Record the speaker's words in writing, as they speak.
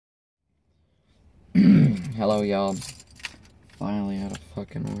Hello, y'all. Finally out of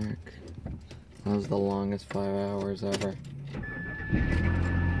fucking work. That was the longest 5 hours ever.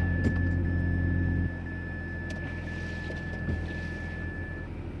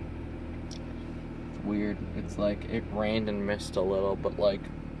 It's weird. It's like it rained and mist a little, but like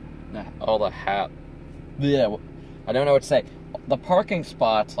all the yeah, I don't know what to say. The parking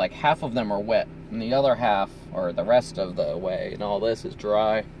spots, like half of them are wet, and the other half, or the rest of the way, and all this is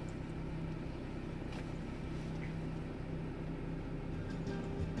dry.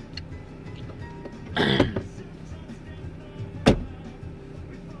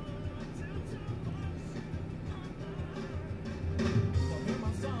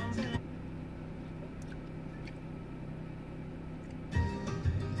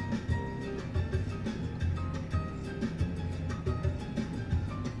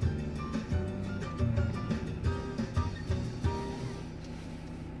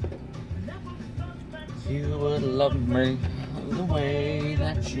 You would love me the way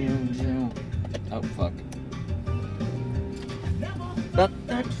that you do. Oh, fuck. Not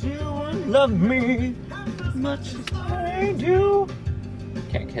that you would love me as much as I do.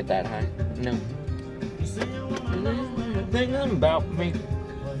 Can't hit that high. No. Thinking about me.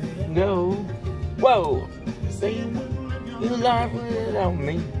 Go. Whoa. You life without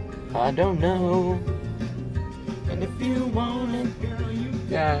me. I don't know. And if you want it, girl, you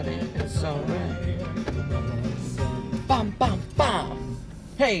got it. It's alright. Bam, bam, bam.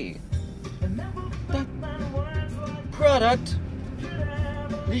 Hey. That product.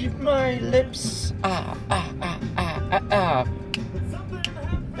 Leave my lips.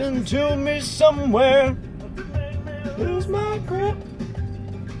 Into me somewhere. Lose my grip.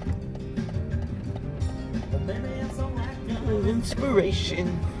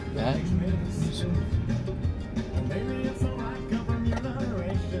 Inspiration. Got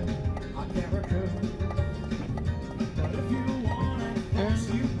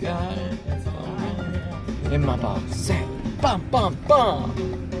it. In my box. Say, bum, bum, bum.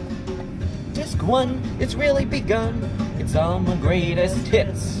 Disc 1, it's really begun. It's all my greatest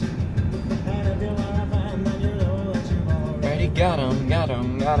hits. Already got 'em, got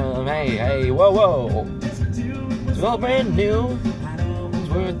 'em, got 'em. Hey, hey, whoa, whoa. It's all brand new. It's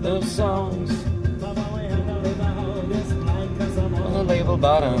worth of songs. On the label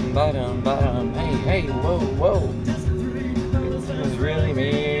bottom, bottom, bottom. Hey, hey, whoa, whoa. It was really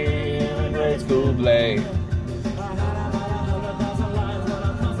me in grade school play.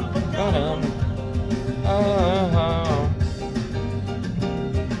 Got 'em.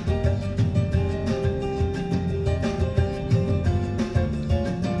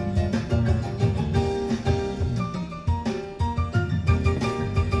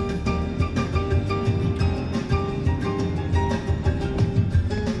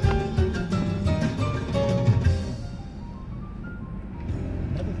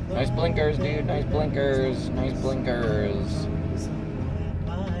 Nice blinkers, dude. Nice blinkers. Nice blinkers.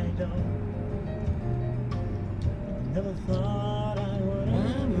 Never thought I would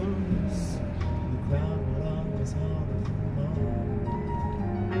lose. The crowd would always holler for more.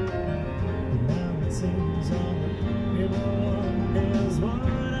 But now it seems all that people want is what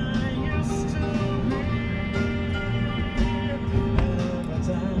I used to be. And every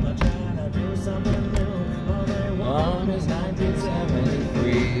time I try to do something new, all they want is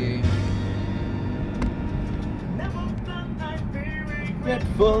 1973. Never thought I'd be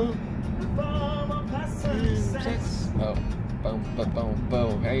regretful. Oh, boom, boom, boom,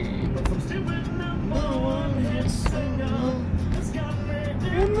 boom, hey. No one hit single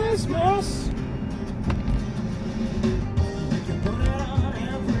In this mess.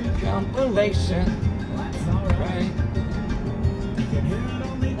 Compilation. Right. You can hear it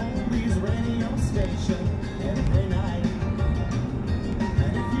on the oldies radio station every night.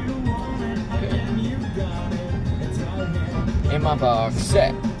 And if you want it, again you got it. It's right here. In my box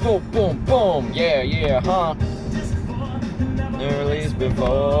set. Boom, boom, boom. Yeah, yeah, huh? Released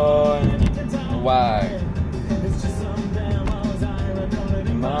before. Why?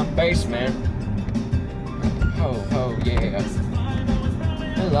 In my basement. Oh, oh, yeah.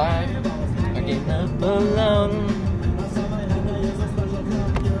 Alive. Again up alone.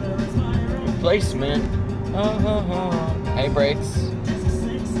 Replacement. Oh, oh, oh. Hey, brakes.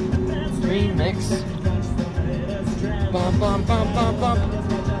 Remix. Bum, bum, bum, bum, bum.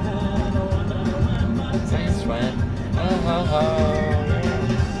 Face went. Oh, oh, oh.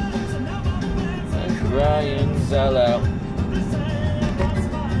 And crying sellout.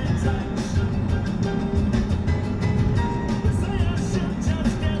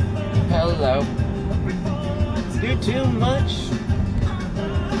 Hello. Do too much.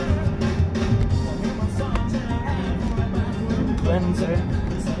 frenzy.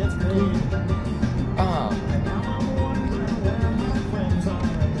 They say it's great. And now I'm wondering where my friends are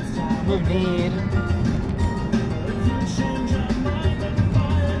at this time We of need But if you change your mind and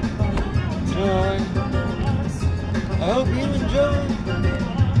buy it, but I know it's joy. us. I hope you enjoy.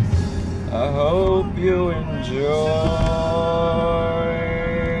 I hope you enjoy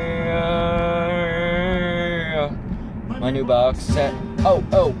my new box set. Oh,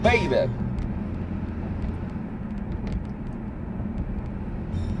 oh, baby.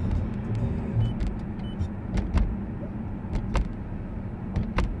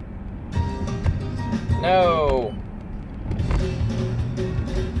 No.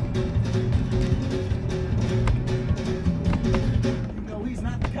 No, he's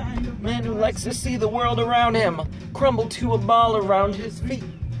not the kind of Man who likes to see the world around him crumble to a ball around his feet.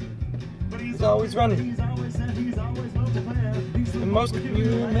 But He's always running. He's always said he's always well prepared. He's The most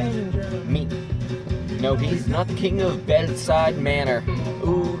human me. No, he's not the king of bedside manner.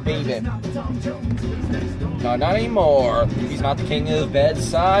 Ooh, baby. No, not anymore. He's not the king of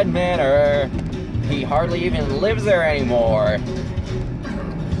bedside manner. He hardly even lives there anymore.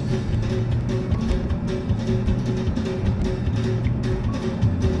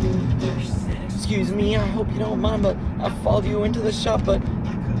 Excuse me, I hope you don't mind, but I followed you into the shop, but...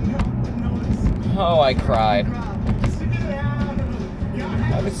 Oh, I cried.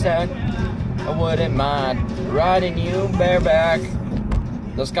 I was sad. I wouldn't mind riding you bareback.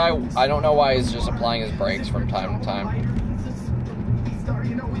 This guy, I don't know why he's just applying his brakes from time to time.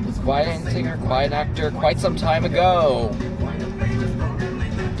 Quiet singer, quiet actor, quite some time ago.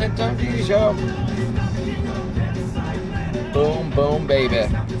 TV show. Boom, boom, baby.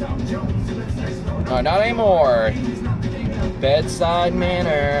 No, not anymore. Bedside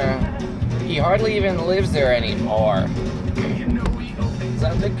manor. He hardly even lives there anymore.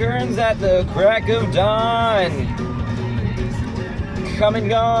 The curtains at the crack of dawn. Come and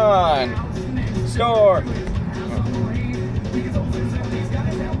gone. Store.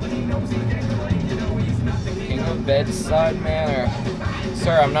 King of bedside manor.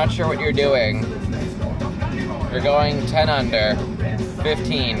 Sir, I'm not sure what you're doing. You're going 10 under.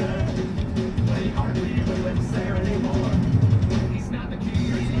 15.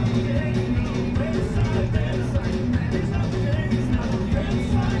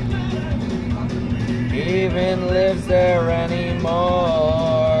 Even lives there anymore.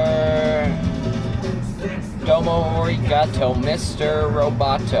 Domo arigato, Mr.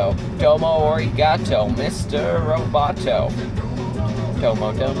 Roboto. Domo arigato, Mr. Roboto.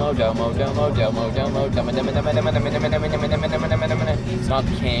 Domo, domo, domo, domo, domo, domo, domo, domo, domo, domo, domo, domo, domo, domo, domo, domo, domo, domo. He's not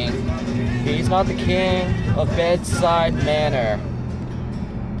the king. He's not the king of bedside manor.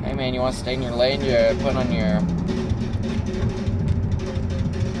 Hey man, you want to stay in your lane? You put on your...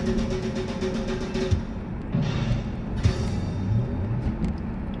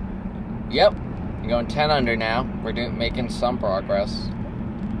 Yep, you're going 10 under now. We're making some progress.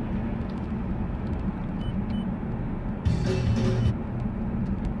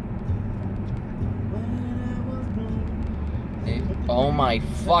 Oh my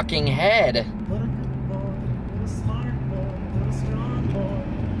fucking head!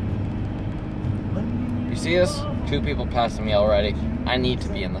 You see this? 2 people passing me already. I need to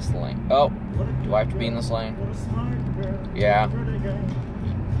be in this lane. Oh, do I have to be in this lane? Yeah.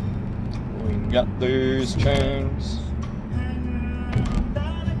 We got these chains.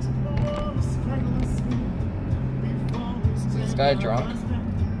 Is this guy drunk?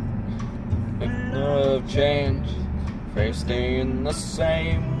 Of change. Face staying the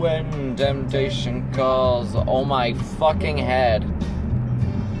same when temptation calls. Oh my fucking head.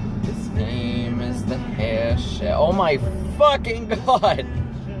 His name is the hair shit. Oh my fucking god.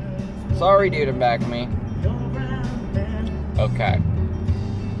 Sorry, dude, in back of me. Okay.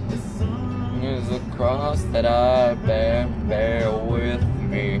 Is the cross that I bear. Bear with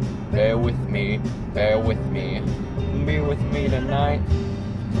me. Bear with me. Bear with me. Be with me tonight.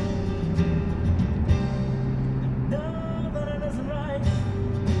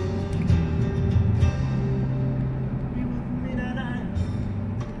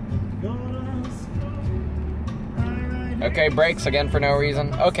 Okay, brakes again for no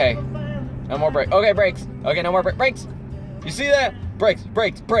reason. Okay. No more brakes. Okay, brakes. Okay, no more brakes. You see that? Brakes,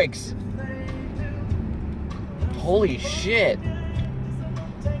 brakes, brakes. Holy shit.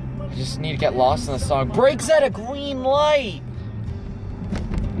 I just need to get lost in the song. Brakes at a green light.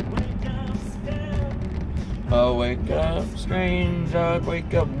 Oh, wake up, strange. I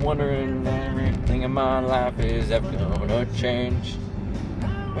wake up wondering everything in my life is ever gonna change.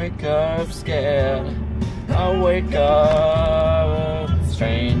 Wake up scared. I wake up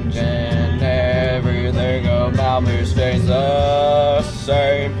strange and everything about me stays up.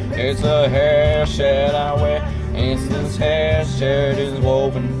 same. It's a hair shirt I wear. It's this hair shirt is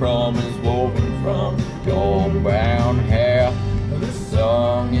woven from your brown hair. This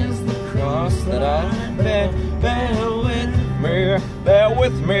song is the cross that I bear. Bear with me, bear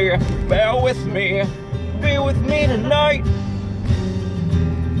with me, bear with me. Be with me tonight.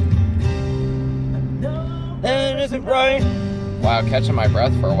 That isn't right. Wow, catching my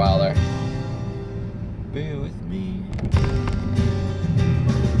breath for a while there. Be with me.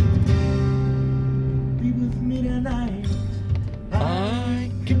 Be with me tonight.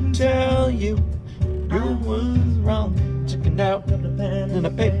 I can tell you was wrong. Checking out in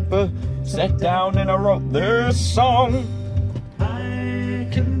a paper, sat down and I wrote this song. I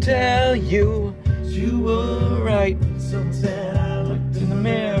can tell you were right. So instead I looked in the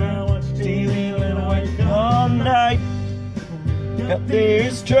mirror, I watched TV and I went all night. Got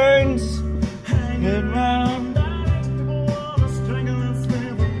these chains hanging round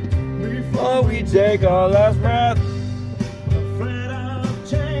before we take our last breath. Afraid of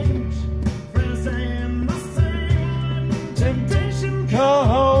change, friends saying the same. Temptation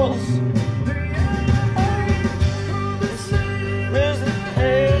calls. There's the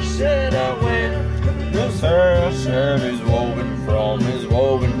hair shirt I wear. This hair shirt is woven from your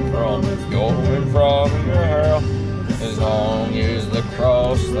hair. As long as the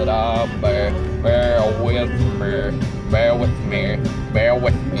cross that I bear, bear with me, bear with me, bear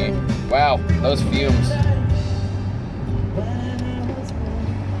with me. Wow, those fumes.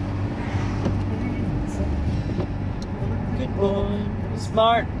 Good boy,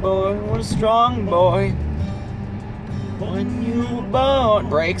 smart boy, what a strong boy. When you were born.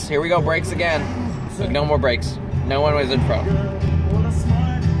 Brakes, here we go, brakes again. Look, no more brakes. No one was in front.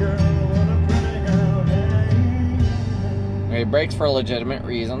 Okay, brakes for legitimate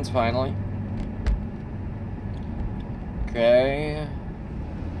reasons, finally. Okay.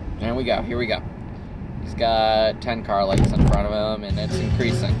 There we go, here we go. He's got 10 car lights in front of him, and it's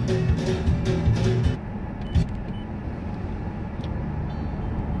increasing.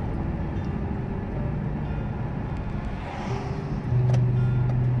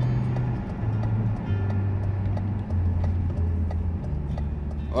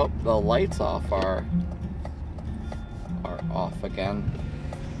 Oh, the lights are off again.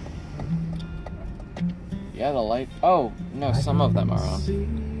 Yeah, the light. Oh no, some of them are on.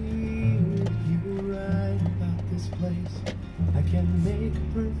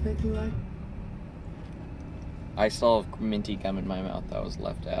 I still have minty gum in my mouth that was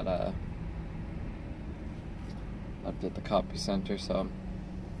left at the copy center, so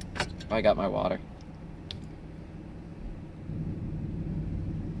I got my water.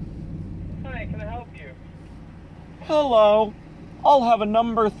 Hi, can I help you? Hello. I'll have a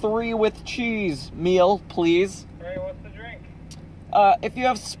number 3 with cheese meal, please. Alright, what's the drink? If you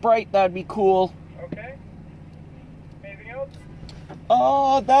have Sprite, that'd be cool. Okay. Anything else?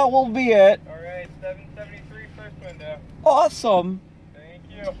 That will be it. Alright, 773 first window. Awesome.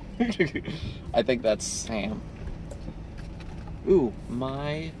 Thank you. I think that's Sam. Ooh,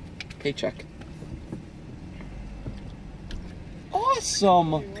 my paycheck.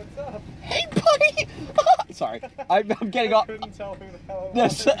 Awesome. Hey, what's up? Hey, buddy. Sorry, I'm getting off. I couldn't tell who the hell it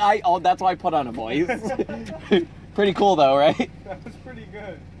That's was. that's why I put on a voice. Pretty cool though, right? That was pretty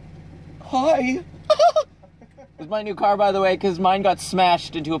good. Hi. This is my new car, by the way, because mine got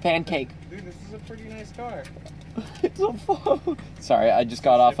smashed into a pancake. Dude, this is a pretty nice car. It's so fun. Sorry, I just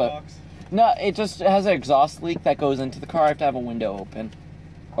got off a. No, it just has an exhaust leak that goes into the car. I have to have a window open,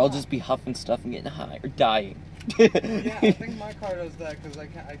 or I'll just be huffing stuff and getting high or dying. Yeah, I think my car does that because I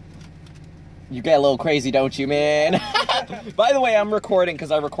can't. You get a little crazy, don't you, man? By the way, I'm recording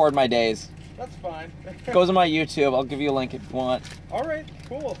because I record my days. That's fine. Goes on my YouTube. I'll give you a link if you want. Alright,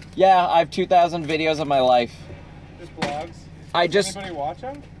 cool. Yeah, I have 2,000 videos of my life. Just vlogs. Does anybody watch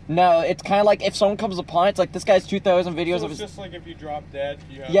them? No, it's kind of like if someone comes upon it's like this guy's 2,000 videos So of it's his. just like if you drop dead,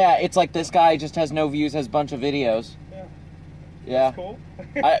 you have. Yeah, it's like this guy just has no views, has a bunch of videos. Yeah. Yeah.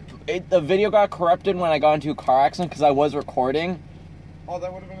 That's cool. The video got corrupted when I got into a car accident because I was recording. Oh,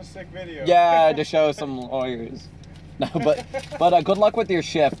 that would have been a sick video. Yeah, to show some lawyers. No, but good luck with your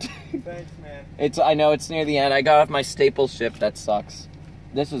shift. Thanks, man. I know it's near the end. I got off my Staples shift. That sucks.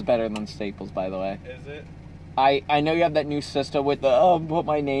 This is better than Staples, by the way. Is it? I know you have that new system with the put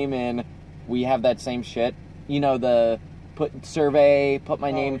my name in. We have that same shit. You know, the survey, put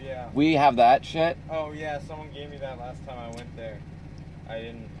my name. Yeah. We have that shit. Oh yeah, someone gave me that last time I went there. I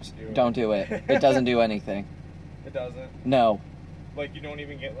didn't do it. Don't do it. It doesn't do anything. It doesn't? No. Like you don't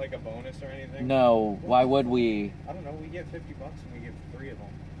even get like a bonus or anything? No. Why would we? I don't know, we get $50 and we get 3 of them.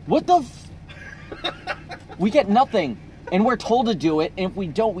 What the we get nothing. And we're told to do it, and if we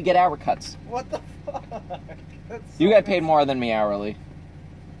don't, we get hour cuts. What the fuck? That's You so get paid more than me hourly.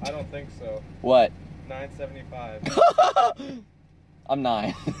 I don't think so. What? $9.75. I'm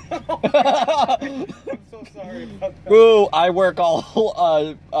 9. I'm so sorry about that. Ooh, I work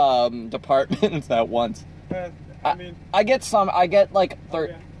all departments at once. I mean, I get like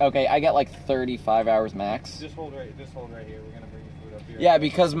Okay. okay, I get like 35 hours max. just hold right here. We're gonna bring your food up here. Yeah,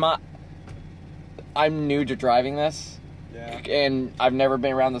 because I'm new to driving this, Yeah. and I've never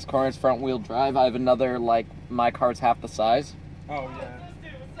been around this corner. It's front wheel drive. I have another, like, my car's half the size. Oh yeah.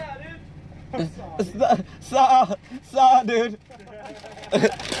 Dude.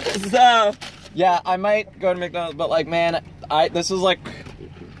 Yeah, I might go to McDonald's, but like, man, this is like,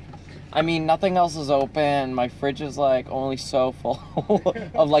 I mean, nothing else is open. My fridge is like only so full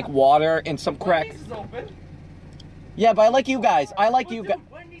of like water and some crack. Wendy's is open. Yeah, but I like you guys. I like you guys.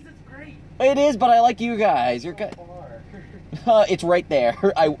 Wendy's is great. It is, but I like you guys. You're good. Far. It's right there.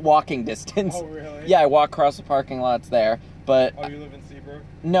 Walking distance. Oh really? Yeah, I walk across the parking lot's there. But Oh, you live in Seabrook?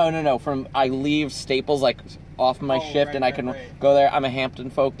 no. I leave Staples like off my Oh, shift, right, and I right, can right. go there. I'm a Hampton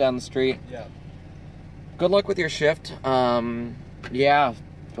folk down the street. Yeah. Good luck with your shift. Yeah.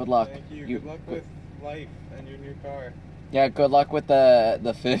 Good luck. Thank you. Good luck with life and your new car. Yeah, good luck with the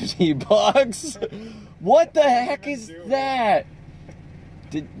 $50. What the heck is doing? that?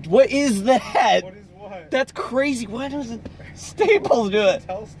 What is that? What is what? That's crazy. Why doesn't Staples do it?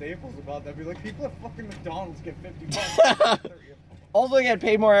 Tell Staples about that. Be like, people at fucking McDonald's get $50. Also, I get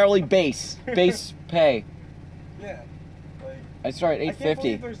paid more hourly base pay. Yeah. Like, I start at I can't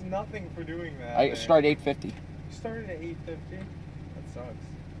believe $8.50. there's nothing for doing that. I man. start at $8.50. You started at $8.50? That sucks.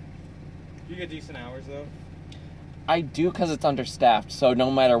 You get decent hours though? I do because it's understaffed. So no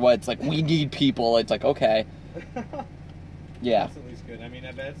matter what, it's like we need people. It's like okay, yeah. That's at least good. I mean,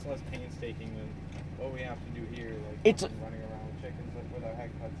 I bet it's less painstaking than what we have to do here. Like It's- fucking running around with chickens with our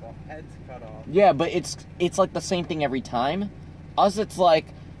heads cut off. Yeah, but it's like the same thing every time. Us, it's like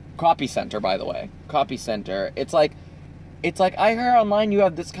copy center. By the way, copy center. It's like I heard online you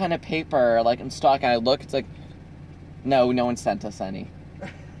have this kind of paper like in stock, and I look. It's like no one sent us any.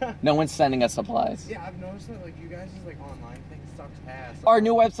 No one's sending us supplies. Yeah, I've noticed that like you guys' like online thing sucks ass. Our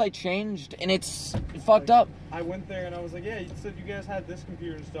new website changed, and it's fucked up. I went there and I was like, yeah, you said you guys had this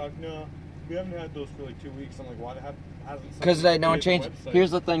computer in stock. No, we haven't had those for like 2 weeks. I'm like, why hasn't? Because no one changed.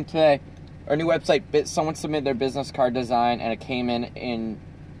 Here's the thing today. Our new website, someone submitted their business card design, and it came in, and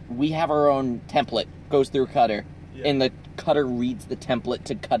we have our own template. Goes through Cutter, Yeah. and the Cutter reads the template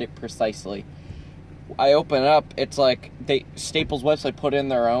to cut it precisely. I open it up, it's like Staples website put in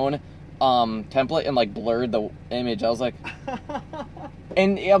their own template and like blurred the image. I was like,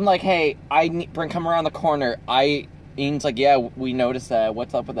 and I'm like, hey, come around the corner. Ian's like, yeah, we noticed that.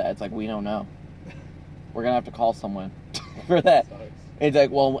 What's up with that? It's like, we don't know. We're gonna have to call someone for that. Sucks. It's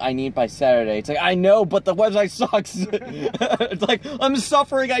like, well, I need by Saturday. It's like, I know, but the website sucks. It's like, I'm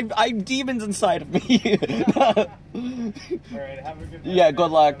suffering. I'm demons inside of me. All right, have a good day. Yeah, man.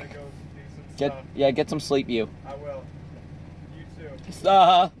 good luck. I gotta go do some stuff. Get some sleep, you. I will.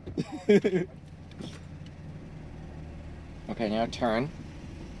 You too. Okay, now turn.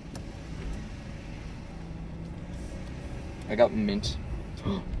 I got mint.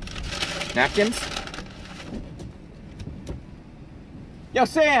 Napkins? Yo,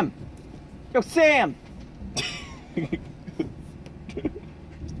 Sam! Yo, Sam!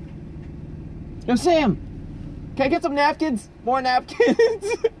 Yo, Sam! Can I get some napkins? More napkins?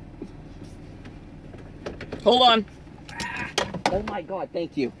 Hold on. Oh my god,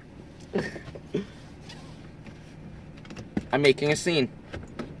 thank you. I'm making a scene.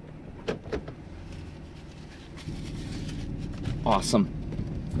 Awesome.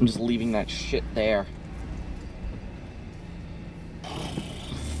 I'm just leaving that shit there.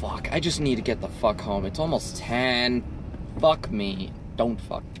 Fuck, I just need to get the fuck home. It's almost 10. Fuck me. Don't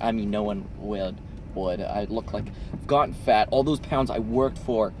fuck. I mean, no one would. I look like I've gotten fat. All those pounds I worked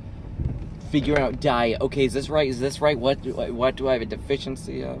for. Figuring out diet. Okay, is this right? Is this right? What do I have a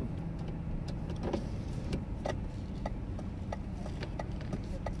deficiency of?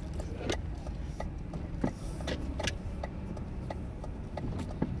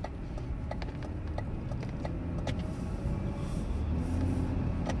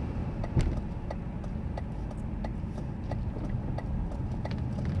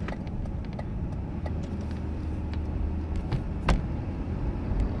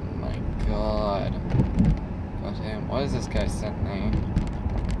 What is this guy sent me?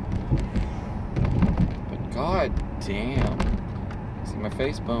 But god damn. See my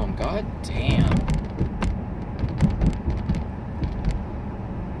face? Boom. God damn.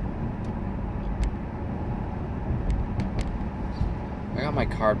 got my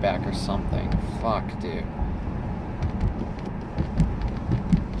card back or something. Fuck, dude.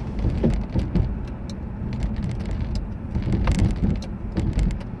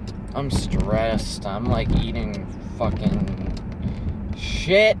 I'm stressed. I'm like eating fucking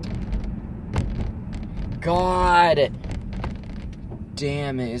shit. God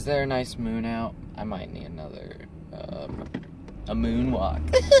damn it. Is there a nice moon out? I might need another, a moonwalk.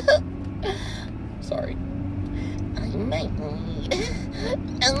 Sorry. I might need a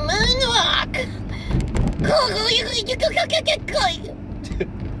moonwalk.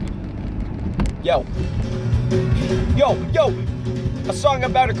 Yo. Yo. A song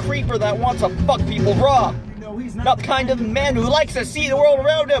about a creeper that wants to fuck people raw. Not the kind of man who likes to see the world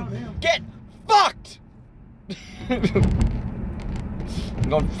around him get fucked. I'm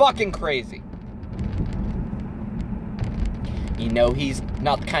going fucking crazy. You know he's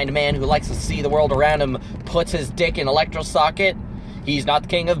not the kind of man who likes to see the world around him puts his dick in electro socket. He's not the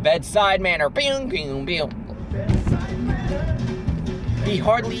king of bedside manner. Pew, pew, pew. He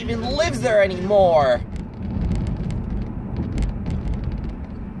hardly even lives there anymore.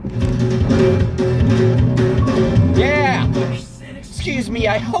 Yeah! Excuse me,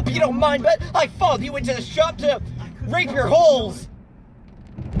 I hope you don't mind, but I followed you into the shop to rape your holes!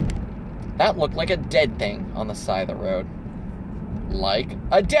 That looked like a dead thing on the side of the road. Like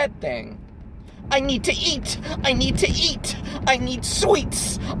a dead thing. I need to eat! I need to eat! I need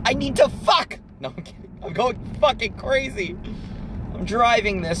sweets! I need to fuck! No, I'm kidding. I'm going fucking crazy. I'm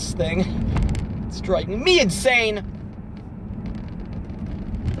driving this thing. It's driving me insane!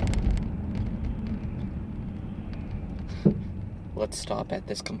 Let's stop at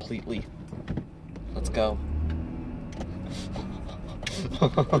this completely. Let's go.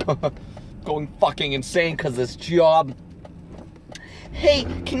 Going fucking insane because this job. Hey,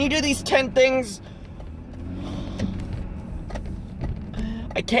 can you do these 10 things?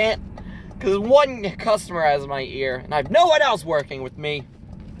 I can't, because one customer has my ear, and I have no one else working with me.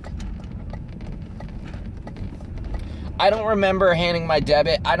 I don't remember handing my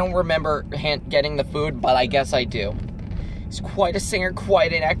debit. I don't remember getting the food, but I guess I do. He's quite a singer,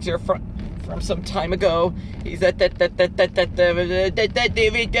 quite an actor from some time ago. He's that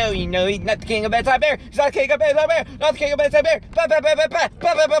David Doe. You know, he's not the king of bedside bear. He's not the king of bedside bear. Not the king of bedside bear. Guns.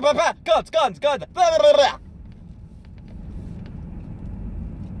 Blah, blah, blah, blah.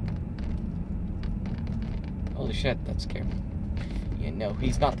 Holy shit, that scared me. You know,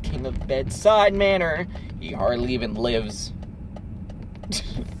 he's not the king of bedside manner. He hardly even lives.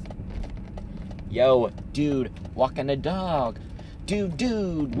 Yo, dude, walking a dog.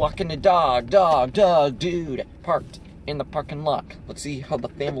 Dude, walking a dog, dude. Parked in the parking lot. Let's see how the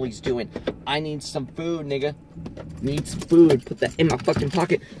family's doing. I need some food, nigga. Need some food. Put that in my fucking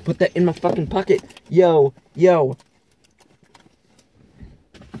pocket. Put that in my fucking pocket. Yo.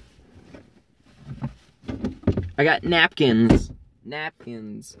 I got napkins.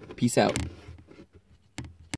 Peace out.